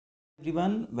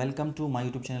Everyone, welcome to my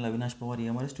YouTube channel Avinash Pawar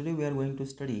EMRS. Today we are going to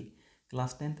study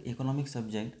class 10th economic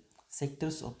subject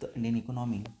sectors of the Indian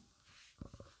economy.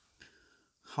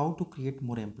 How to create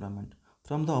more employment.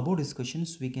 From the above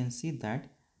discussions we can see that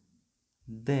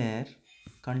there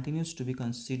continues to be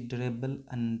considerable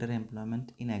underemployment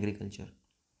in agriculture.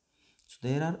 So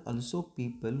there are also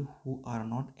people who are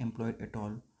not employed at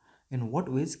all. In what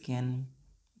ways can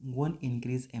one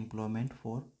increase employment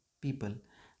for people?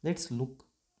 Let's look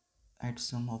at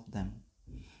some of them.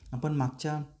 आपण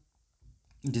मागच्या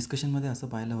डिस्कशनमध्ये असं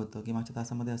पाहिलं होतं की मागच्या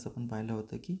तासामध्ये असं पण पाहिलं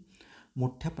होतं की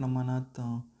मोठ्या प्रमाणात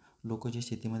लोक जे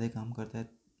शेतीमध्ये काम करत आहेत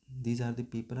these R the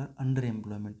people R under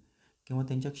employment किंवा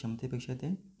त्यांच्या क्षमतेपेक्षा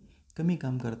ते कमी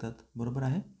काम करतात, बरोबर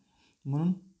आहे.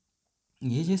 म्हणून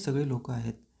हे जे सगळे लोक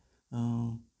आहेत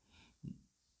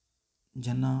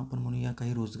ज्यांना आपण म्हणूया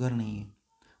काही रोजगार नाही आहे,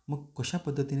 मग कशा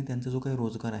पद्धतीने त्यांचा जो काही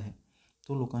रोजगार आहे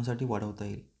तो लोकांसाठी वाढवता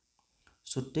येईल.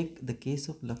 So take the case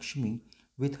of Lakshmi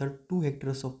with her 2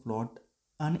 hectares of plot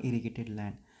unirrigated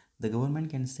land. The government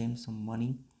can send some money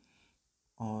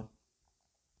or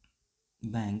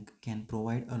bank can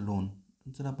provide a loan.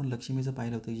 जर आपण लक्ष्मीचं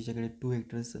पाहिलं होतं जिच्याकडे 2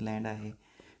 हेक्टर्स लँड आहे,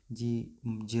 जी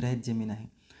जिरायत जमीन आहे,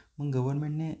 मग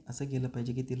गव्हर्नमेंटने असं केलं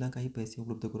पाहिजे की तिला काही पैसे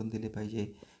उपलब्ध करून दिले पाहिजे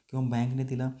किंवा बँकने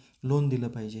तिला लोन दिलं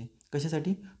पाहिजे.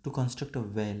 कशासाठी? To construct a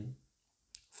well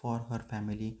for her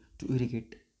family to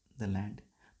irrigate the land.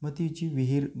 मग तिची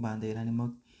विहीर बांधेल आणि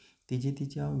मग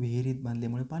तिच्या विहिरीत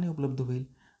बांधल्यामुळे पाणी उपलब्ध होईल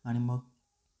आणि मग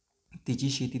तिची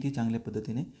शेती ती चांगल्या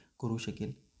पद्धतीने करू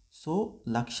शकेल. So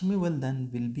Lakshmi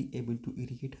will be able to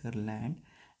irrigate her land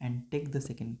and take the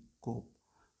second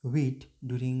crop wheat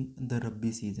during the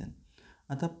rabi season.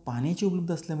 आता पाण्याची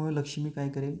उपलब्ध असल्यामुळे लक्ष्मी काय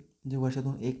करेल, जे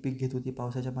वर्षातून एक पीक घेत होती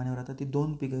पावसाच्या पाण्यावर, आता ती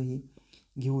 2 पिकंही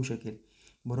घेऊ शकेल,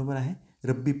 बरोबर आहे.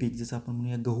 रब्बी पीक जसं आपण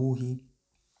म्हणूया गहू ही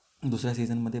दुसऱ्या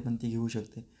सीझनमध्ये पण ती घेऊ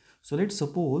शकते. So let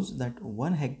suppose that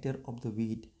 1 hectare of the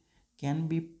wheat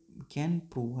can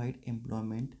provide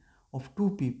employment of 2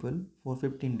 people for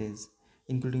 15 days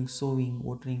including sowing,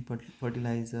 watering,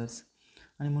 fertilisers.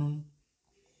 आणि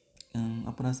म्हणून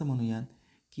आपण असं म्हणूयात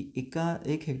की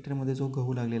 1 हेक्टरमध्ये जो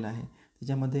गहू लागलेला आहे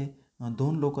त्याच्यामध्ये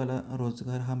 2 लोकांना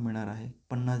रोजगार हा मिळणार आहे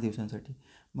 50 दिवसांसाठी.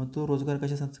 मग तो रोजगार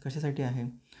कशासाठी आहे?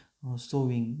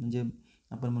 सोविंग म्हणजे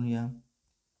आपण म्हणूया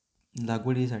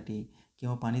लागवडीसाठी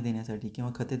किंवा पाणी देण्यासाठी किंवा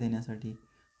खते देण्यासाठी.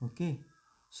 Okay.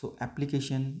 So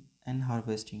application and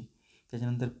harvesting,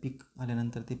 त्याच्यानंतर पीक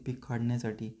आल्यानंतर ते पीक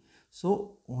काढण्यासाठी.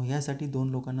 सो यासाठी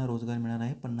 2 लोकांना रोजगार मिळणार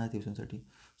आहे 50 दिवसांसाठी.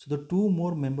 So the 2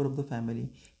 more member of the family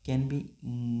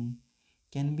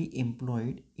can be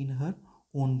employed in her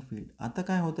own field. आता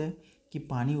काय होतं आहे की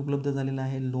पाणी उपलब्ध झालेलं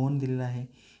आहे, लोन दिलेलं आहे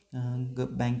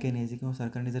बँकेने किंवा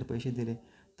सरकारने जर पैसे दिले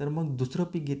तर मग दुसरं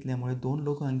पीक घेतल्यामुळे 2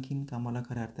 लोक आणखीन कामाला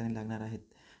खऱ्या अर्थाने लागणार आहेत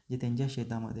जे त्यांच्या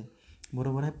शेतामध्ये,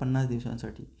 बरोबर आहे, 50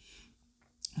 दिवसांसाठी.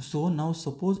 So now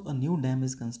suppose a new dam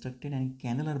is constructed and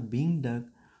canal R being Doug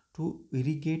to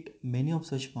irrigate many of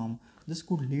such form. दिस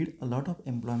कुड lead a lot of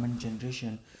employment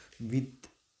generation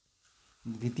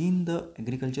within the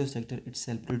agriculture sector it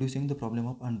self, reducing the problem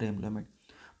of under employment.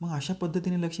 मग अशा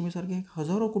पद्धतीने लक्ष्मीसारखे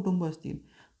हजारो कुटुंब असतील.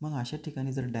 मग अशा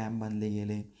ठिकाणी जर डॅम बांधले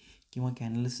गेले किंवा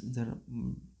कॅनल्स जर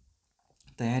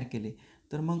तयार केले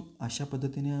तर मग अशा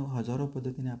पद्धतीने हजारो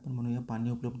पद्धतीने आपण म्हणूया पाणी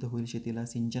उपलब्ध होईल, शेतीला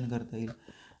सिंचन करता येईल,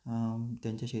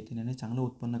 त्यांच्या शेतीने चांगलं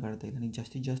उत्पन्न काढता येईल आणि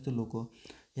जास्तीत जास्त लोक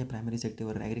या प्रायमरी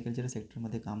सेक्टरवर ॲग्रिकल्चर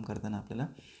सेक्टरमध्ये काम करताना आपल्याला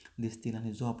दिसतील.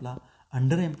 आणि जो आपला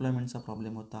अंडर एम्प्लॉयमेंटचा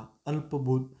प्रॉब्लेम होता,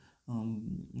 अल्पभूत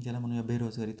ज्याला म्हणूया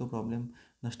बेरोजगारी, तो प्रॉब्लेम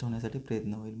नष्ट होण्यासाठी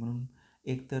प्रयत्न होईल. म्हणून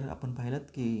एकतर आपण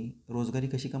पाहिलात की रोजगारी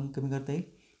कशी कमी करता येईल,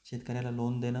 शेतकऱ्याला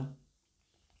लोन देणं,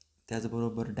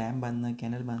 त्याचबरोबर डॅम बांधणं,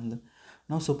 कॅनल बांधलं.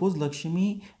 Now suppose Lakshmi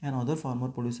and other farmer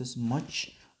produces much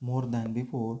more than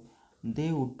before, they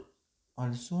would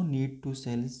also need to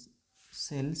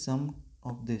sell some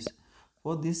of this.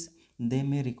 For this they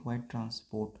may require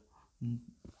transport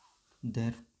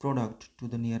their product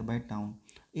to the nearby town.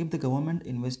 If the government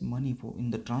invests money in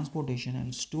the transportation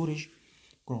and storage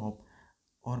crop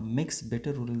or makes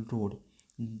better rural road,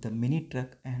 the mini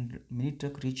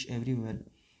truck reach everywhere.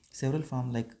 Several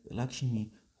farms like Lakshmi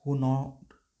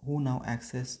who now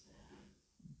access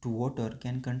to water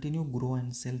can continue grow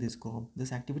and sell this crop.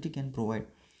 This activity can provide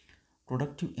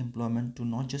productive employment to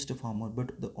not just a farmer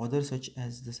but the others such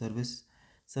as the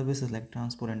services like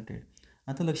transport and trade.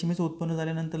 आता लक्ष्मीचं उत्पन्न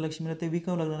झाल्यानंतर लक्ष्मीला ते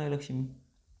विकावं लागणार आहे.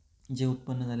 लक्ष्मी जे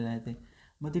उत्पन्न झालेलं आहे ते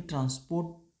मग ती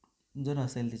ट्रान्सपोर्ट जर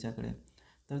असेल तिच्याकडे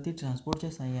तर ती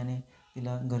ट्रान्सपोर्टच्या साहाय्याने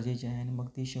तिला गरजेचे आहे आणि मग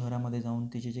ती शहरामध्ये जाऊन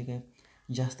तिचे जे काही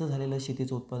जास्त झालेलं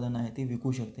शेतीचं उत्पादन आहे ते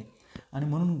विकू शकते. आणि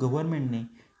म्हणून गव्हर्नमेंटने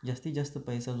जास्तीत जास्त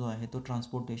पैसा जो आहे तो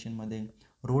ट्रान्सपोर्टेशनमध्ये,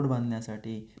 रोड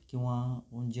बांधण्यासाठी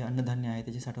किंवा जे अन्नधान्य आहे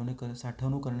त्याची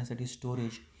साठवणूक करण्यासाठी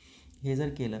स्टोरेज हे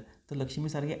जर केलं तर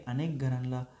लक्ष्मीसारखे अनेक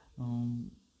घरांना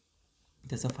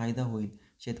त्याचा फायदा होईल.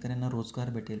 शेतकऱ्यांना रोजगार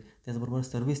भेटेल. त्याचबरोबर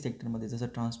सर्व्हिस सेक्टरमध्ये जसं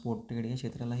ट्रान्सपोर्ट ट्रेड या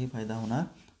क्षेत्रालाही फायदा होणार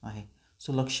आहे.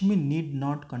 So Lakshmi need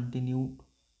not continue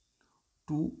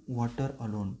to water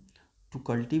alone. To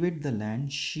cultivate the land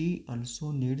she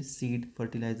also need seed,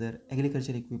 fertiliser,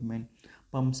 agriculture equipment,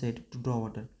 pump set to draw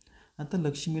water. आता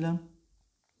लक्ष्मीला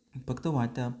फक्त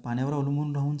पाण्यावर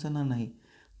अवलंबून राहून चालणार नाही.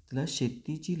 तिला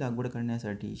शेतीची लागवड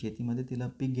करण्यासाठी, शेतीमध्ये तिला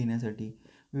पीक घेण्यासाठी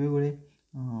वेगवेगळे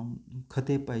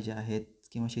खते पाहिजे आहेत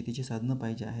किंवा शेतीची साधनं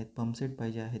पाहिजे आहेत, पंपसेट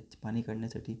पाहिजे आहेत पाणी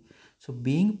काढण्यासाठी. So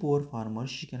being poor farmer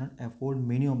she cannot afford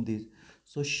many of these.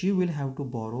 So she will have to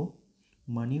borrow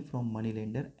money from money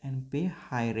lender and pay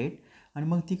high rate. आणि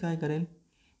मग ती काय करेल,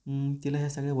 तिला ह्या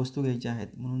सगळ्या वस्तू घ्यायच्या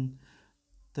आहेत म्हणून,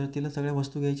 तर तिला सगळ्या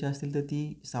वस्तू घ्यायच्या असतील तर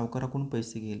ती सावकाराकडून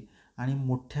पैसे घेईल आणि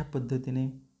मोठ्या पद्धतीने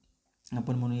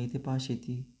आपण म्हणूया इथे पहा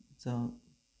शेतीचं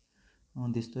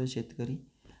दिसतो आहे शेतकरी.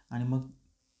 आणि मग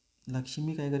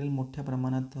लक्ष्मी काय करेल, मोठ्या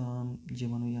प्रमाणात जे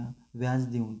म्हणूया व्याज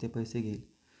देऊन ते पैसे घेईल.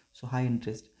 So high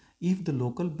interest. If the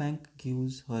local bank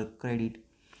gives her credit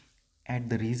at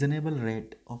the reasonable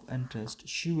rate of interest,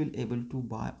 she will able to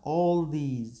buy all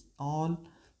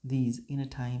these in a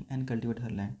time and cultivate her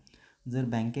land. जर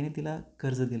बँकेने तिला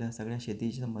कर्ज दिला सगळ्या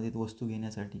शेतीशी संबंधित वस्तू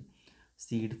घेण्यासाठी,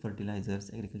 seed, fertilisers,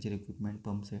 agriculture equipment,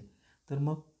 pump set, तर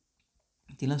मग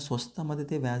तिला स्वस्तामध्ये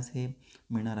ते व्याज हे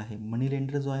मिळणार आहे. मनी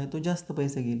लेंडर जो आहे तो जास्त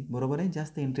पैसे घेईल, बरोबर आहे,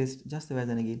 जास्त इंटरेस्ट जास्त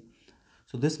व्याजाने घेईल.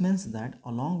 So this means that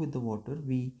along with the water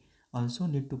we also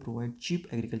need to provide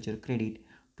chip agriculture credit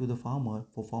to the farmer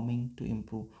for farming to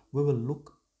improve. We will look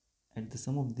at the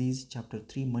sum of these chapter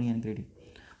 3 money and credit.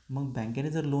 मग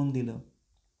बँकेने जर loan दिलं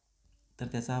तर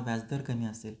त्याचा व्याजदर कमी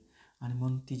असेल आणि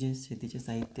मग ती जे शेतीचे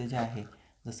साहित्य जे आहे,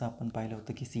 जसं आपण पाहिलं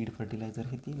होतं की सीड, फर्टिलायझर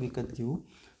हे ती विकत घेऊ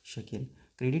शकेल.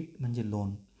 क्रेडिट म्हणजे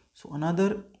loan. So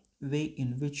another way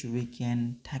in which we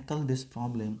can tackle this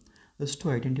problem is to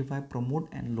identify,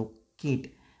 promote and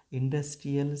locate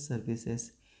industrial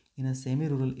services in a semi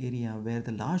rural area wear the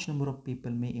large number of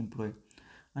people may employ.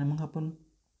 आणि मग आपण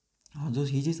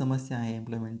ही जी समस्या आहे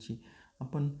एम्प्लॉयमेंटची,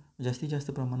 आपण जास्तीत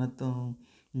जास्त प्रमाणात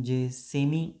जे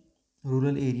सेमी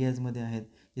रुरल एरियाजमध्ये आहेत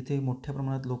जिथे मोठ्या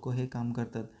प्रमाणात लोक हे काम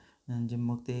करतात, म्हणजे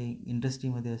मग ते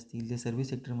इंडस्ट्रीमध्ये असतील, जे सर्व्हिस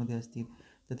सेक्टरमध्ये असतील,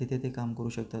 तर तिथे ते काम करू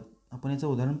शकतात. आपण याचं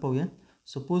उदाहरण पाहूया.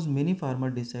 Suppose many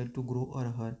farmer decide to grow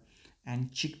arhar and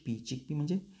chickpea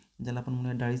म्हणजे ज्याला आपण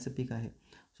म्हणूया डाळीचं पीक आहे.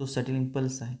 सो सेटलिंग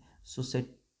पल्स आहे. So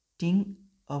setting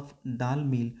of dal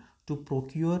mill to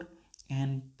procure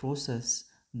and process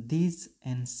these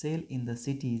and sell in the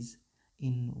cities.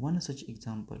 in one such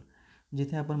example,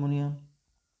 जिथे आपण म्हणूया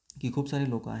की खूप सारे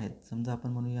लोक आहेत, समजा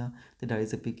आपण म्हणूया ते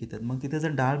डाळीचं पीक घेतात, मग तिथे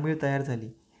जर डाळ मिळ तयार झाली,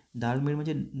 डाळ मिळ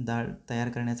म्हणजे डाळ तयार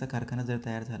करण्याचा कारखाना जर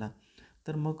तयार झाला,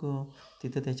 तर मग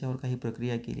तिथं त्याच्यावर काही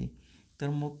प्रक्रिया केली तर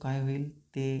मग काय होईल,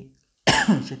 ते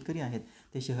शेतकरी आहेत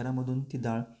ते शहरामधून ती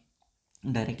डाळ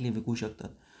डायरेक्टली विकू शकतात.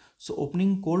 So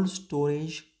opening cold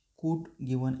storage could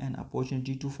given an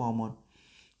opportunity to farmer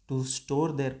to store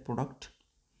their product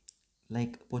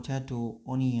like potato,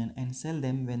 onion and sell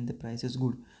them when the price is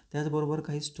good. त्याचबरोबर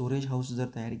काही स्टोरेज हाऊस जर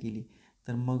तयार केली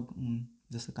तर मग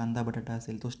जसं कांदा बटाटा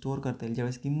असेल तो स्टोअर करता येईल,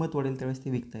 ज्यावेळेस किंमत वाढेल त्यावेळेस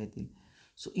ते विकता येतील.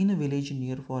 So in a village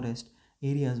near forest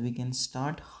areas we can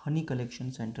start honey collection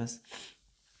centres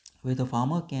way the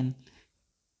farmer can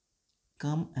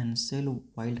come and sale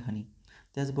wild हनी.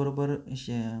 त्याचबरोबर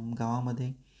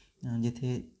गावामध्ये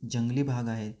जिथे जंगली भाग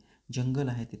आहे, जंगल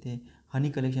आहे, तिथे हनी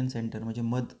कलेक्शन सेंटर म्हणजे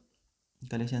मध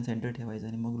कलेक्शन सेंटर ठेवायचं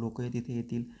आणि मग लोक तिथे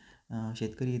येतील,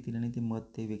 शेतकरी येतील आणि ते मध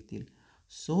ते विकतील.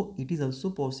 So it is also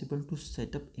possible to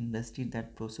setup industry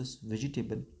that process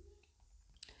vegetable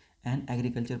and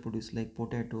agriculture produce like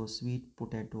potato, sweet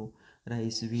potato,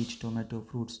 rice, wheat, tomato,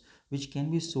 fruits which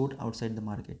can be sold outside the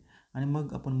market. आणि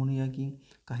मग आपण म्हणूया की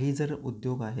काही जर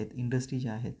उद्योग आहेत, इंडस्ट्री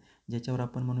ज्या आहेत, ज्याच्यावर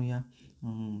आपण म्हणूया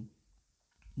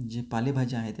जे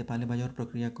पालेभाज्या आहेत त्या पालेभाज्यावर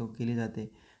प्रक्रिया केली जाते.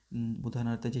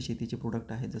 उदाहरणार्थ जे शेतीचे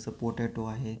प्रोडक्ट आहेत जसं पोटॅटो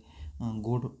आहे,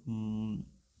 गोड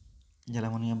ज्याला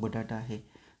म्हणूया बटाटा आहे,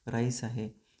 राईस आहे,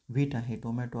 व्हीट आहे,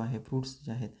 टोमॅटो आहे, फ्रूट्स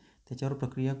जे आहेत त्याच्यावर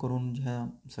प्रक्रिया करून ज्या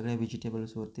सगळ्या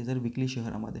व्हेजिटेबल्सवर ते जर विकली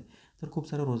शहरामध्ये तर खूप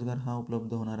सारा रोजगार हा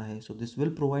उपलब्ध होणार आहे. So this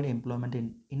will provide employment in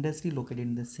industry located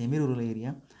in the semi rural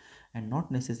area and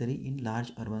not necessary in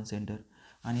large urban centre.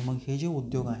 आणि मग हे जे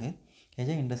उद्योग आहेत, ह्या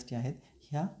ज्या इंडस्ट्री आहेत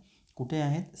ह्या कुठे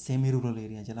आहेत, सेमी रुरल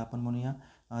एरिया, ज्याला आपण म्हणूया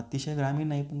अतिशय ग्रामीण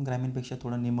नाही पण ग्रामीणपेक्षा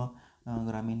थोडं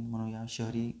ग्रामीण म्हणूया,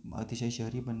 शहरी अतिशय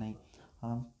शहरी पण नाही,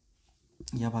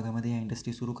 या भागामध्ये या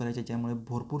इंडस्ट्री सुरू करायच्या ज्यामुळे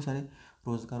भरपूर सारे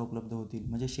रोजगार उपलब्ध होतील.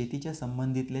 म्हणजे शेतीच्या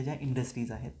संबंधितल्या ज्या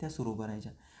इंडस्ट्रीज आहेत त्या सुरू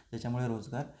करायच्या ज्याच्यामुळे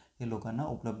रोजगार हे लोकांना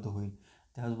उपलब्ध होईल.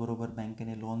 त्याचबरोबर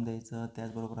बँकेने लोन द्यायचं.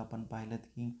 त्याचबरोबर आपण पाहिलं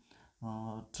की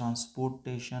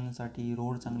ट्रान्सपोर्टेशनसाठी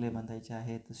रोड चांगले बांधायचे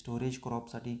आहेत, स्टोरेज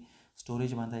क्रॉपसाठी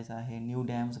स्टोरेज बांधायचं आहे, न्यू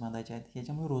डॅम्स बांधायचे आहेत.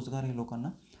 ह्याच्यामुळे रोजगार हे लोकांना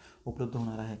उपलब्ध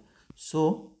होणार आहे.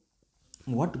 So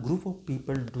what group of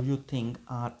people do you think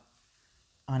are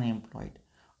unemployed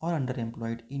or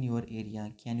underemployed in your area?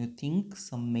 Can you think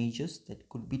some measures that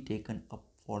could be taken up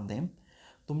for them?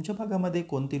 तुमच्या भागामध्ये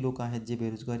कोणती लोक आहेत जे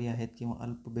बेरोजगारी आहेत किंवा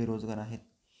अल्प बेरोजगार आहेत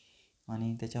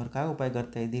आणि त्याच्यावर काय उपाय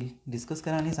करता येतील डिस्कस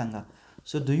करा आणि सांगा.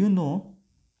 So do you know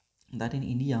that in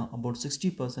India about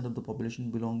 60% of the population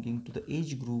belonging to the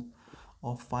age group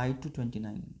of 5 to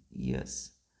 29 years.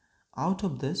 Out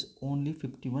of this, only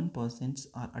 51%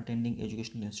 are attending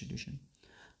educational institution.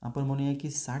 आपण म्हणूया की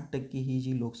 60% ही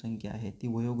जी लोकसंख्या आहे ती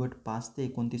वयोगट 5 ते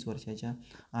 29 वर्षाच्या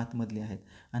आतमधली आहेत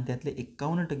आणि त्यातले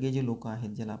 51% जे लोक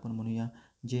आहेत ज्याला आपण म्हणूया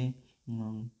जे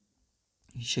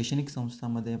शैक्षणिक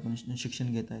संस्थांमध्ये आपण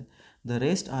शिक्षण घेत आहेत. The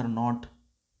rest R not.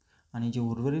 आणि जे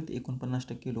उर्वरित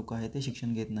 49% लोक आहेत ते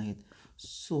शिक्षण घेत नाहीत.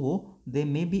 So they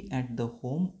may be at the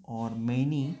home और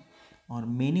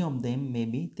many of them may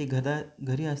be ते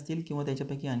घरी असतील किंवा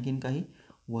त्याच्यापैकी आणखीन काही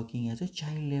working as a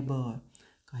child labour.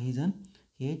 काही जण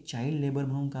हे चाइल्ड लेबर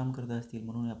म्हणून काम करत असतील.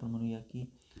 म्हणून आपण म्हणूया की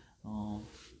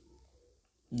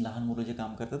लहान मुलं जे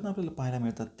काम करतात ना आपल्याला पाहायला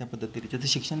मिळतात त्या पद्धतीने. ते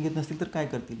शिक्षण घेत नसतील तर काय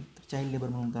करतील, तर चाइल्ड लेबर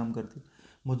म्हणून काम करतील,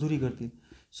 मजुरी करतील.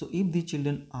 So if the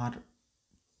children R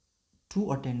to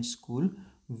attend school,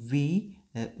 we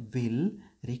will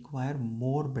require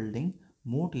more building,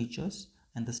 more teachers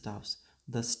and the staffs.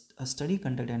 Study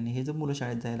conduct. आणि हे जर मुलं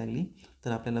शाळेत जायला लागली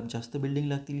तर आपल्याला जास्त बिल्डिंग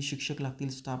लागतील, शिक्षक लागतील,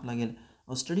 स्टाफ लागेल.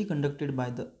 अ study conducted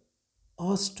by the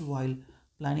erstwhile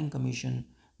planning commission,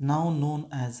 now non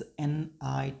as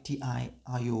NITI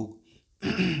आयोग,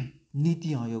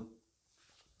 NITI Aayog,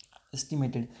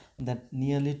 estimated that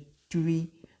nearly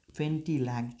 20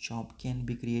 lakh job can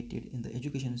be created in the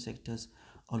education sectors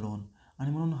alone.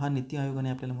 आणि म्हणून हा नीती आयोगाने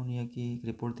आपल्याला म्हणूया की एक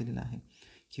रिपोर्ट दिलेला आहे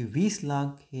की 20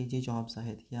 लाख हे जे जॉब्स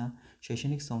आहेत ह्या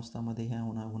शैक्षणिक संस्थांमध्ये ह्या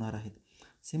होणार आहेत.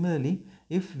 Similarly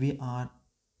if we R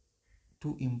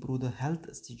to improve the health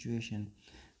situation,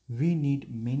 we need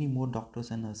many more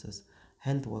doctors and nurses,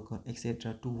 health worker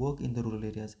etcetera to work in the rural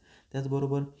areas.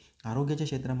 त्याचबरोबर आरोग्याच्या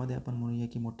क्षेत्रामध्ये आपण म्हणूया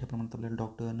की मोठ्या प्रमाणात आपल्याला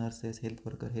डॉक्टर, नर्सेस, हेल्थ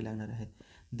वर्कर हे लागणार आहेत.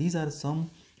 These are some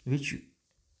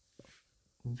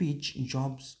which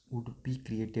jobs would be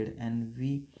created, and we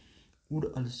would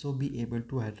also be able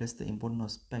to address the important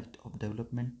aspect of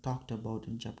development talked about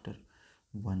in chapter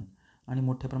 1. आणि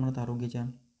मोठ्या प्रमाणात आरोग्याच्या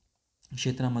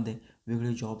क्षेत्रामध्ये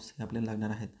वेगळे जॉब्स हे आपल्याला लागणार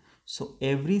आहेत. सो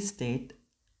एव्हरी स्टेट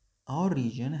और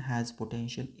region has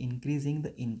potential increasing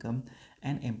the income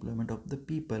and employment of the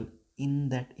people in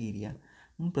that area.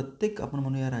 म्हणून प्रत्येक आपण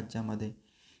म्हणूया राज्यामध्ये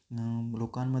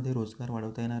लोकांमध्ये रोजगार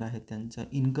वाढवता येणार आहे, त्यांचा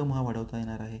इन्कम हा वाढवता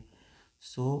येणार आहे.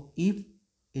 So if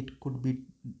it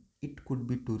could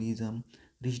be tourism,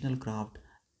 regional craft,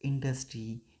 industry,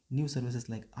 new services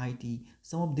like IT,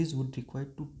 some of these would require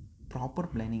to proper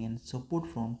planning and support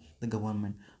from the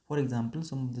government. For example,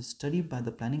 some of the study by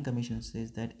the planning commission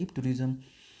says that if tourism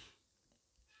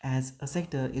as a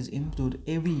sector is improved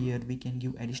every year, we can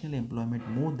give additional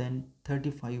employment more than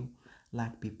 35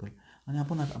 lakh people. आणि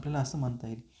आपण आपल्याला असं म्हणता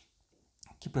येईल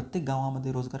की प्रत्येक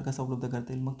गावामध्ये रोजगार कसा उपलब्ध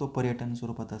करता येईल, मग तो पर्यटन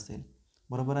स्वरूपात असेल.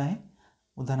 बरोबर आहे.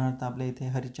 उदाहरणार्थ आपल्या इथे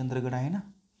हरिश्चंद्रगड आहे ना.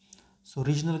 सो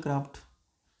रिजनल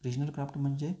क्राफ्ट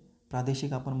म्हणजे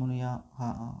प्रादेशिक आपण म्हणूया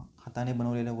हाताने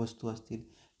बनवलेल्या वस्तू असतील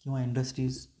किंवा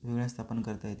इंडस्ट्रीज वेगळ्या स्थापन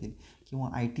करता येतील किंवा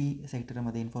IT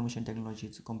सेक्टरमध्ये information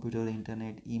technologies, computer,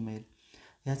 internet, email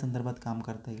ह्या संदर्भात काम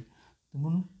करता येईल.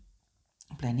 म्हणून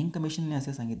प्लॅनिंग कमिशनने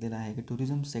असे सांगितलेलं आहे की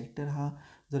टुरिझम सेक्टर हा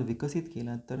जर विकसित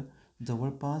केला तर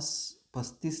जवळपास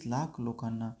 35 लाख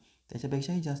लोकांना,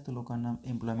 त्याच्यापेक्षाही जास्त लोकांना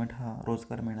एम्प्लॉयमेंट हा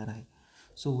रोजगार मिळणार आहे.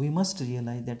 So we must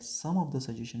realise that some of the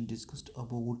suggestion discussed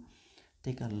above wood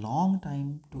take a long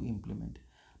time to implement.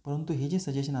 परंतु हे जे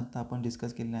सजेशन आत्ता आपण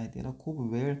डिस्कस केलेलं आहे त्याला खूप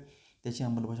वेळ त्याची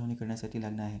अंमलबजावणी करण्यासाठी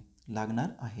लागणार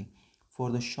आहे.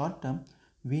 For the short term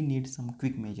we need some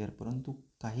quick major. परंतु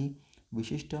काही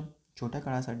विशिष्ट छोट्या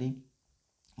काळासाठी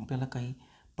आपल्याला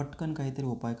पटकन काहीतरी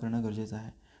उपाय करणं गरजेचं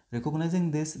आहे.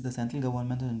 रिकॉग्नायझिंग दिस, the central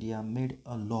government of India made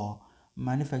a law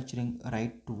manufacturing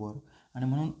right to work. आणि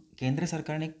म्हणून केंद्र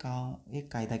सरकारने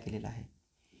एक कायदा केलेला आहे.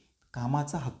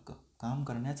 कामाचा हक्क, काम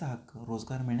करण्याचा हक्क,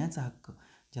 रोजगार मिळण्याचा हक्क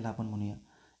ज्याला आपण म्हणूया.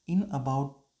 In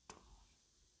about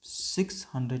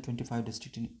 625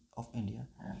 district of India,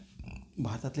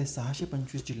 भारतातले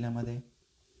 625 जिल्ह्यामध्ये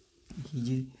ही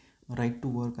जी राईट टू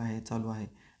वर्क आहे चालू आहे.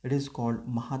 It is called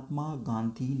Mahatma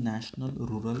Gandhi national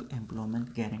rural employment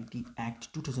guarantee act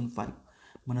 2005,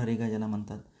 MNREGA ज्याला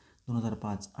म्हणतात,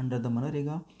 2005. Under the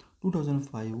MNREGA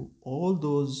 2005, all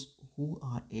those who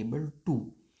are able to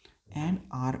and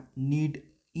are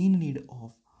need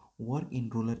of work in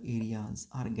rural areas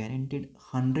are guaranteed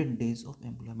 100 days of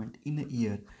employment in a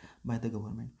year by the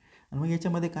government. आणि मग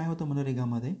याच्यामध्ये काय होतं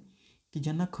मनरेगामध्ये, की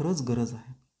ज्यांना खरंच गरज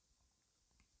आहे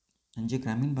आणि जे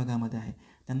ग्रामीण भागामध्ये आहे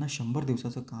त्यांना 100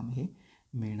 दिवसाचं काम हे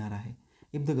मिळणार आहे.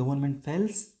 If the government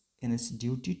fails in its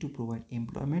duty to provide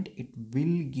employment, it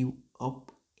will give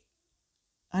up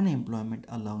unemployment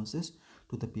allowances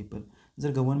to the people.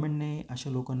 जर गव्हर्नमेंटने अशा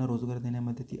लोकांना रोजगार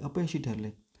देण्यामध्ये ती अपयशी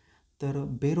ठरले तर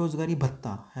बेरोजगारी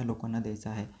भत्ता ह्या लोकांना द्यायचा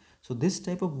आहे. So this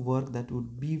type of work that would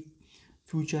be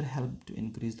future help to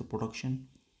increase the production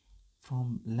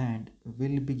from land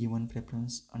will be given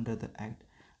preference under the act.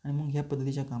 आणि मग ह्या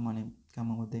पद्धतीच्या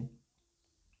कामामध्ये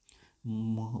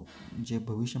जे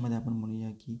भविष्यामध्ये आपण म्हणूया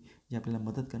की जे आपल्याला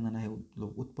मदत करणार आहे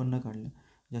उत्पन्न काढणं,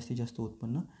 जास्तीत जास्त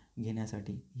उत्पन्न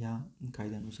घेण्यासाठी या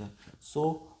कायद्यानुसार.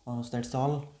 So that's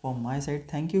all from my side.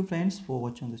 Thank you friends for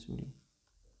watching this video.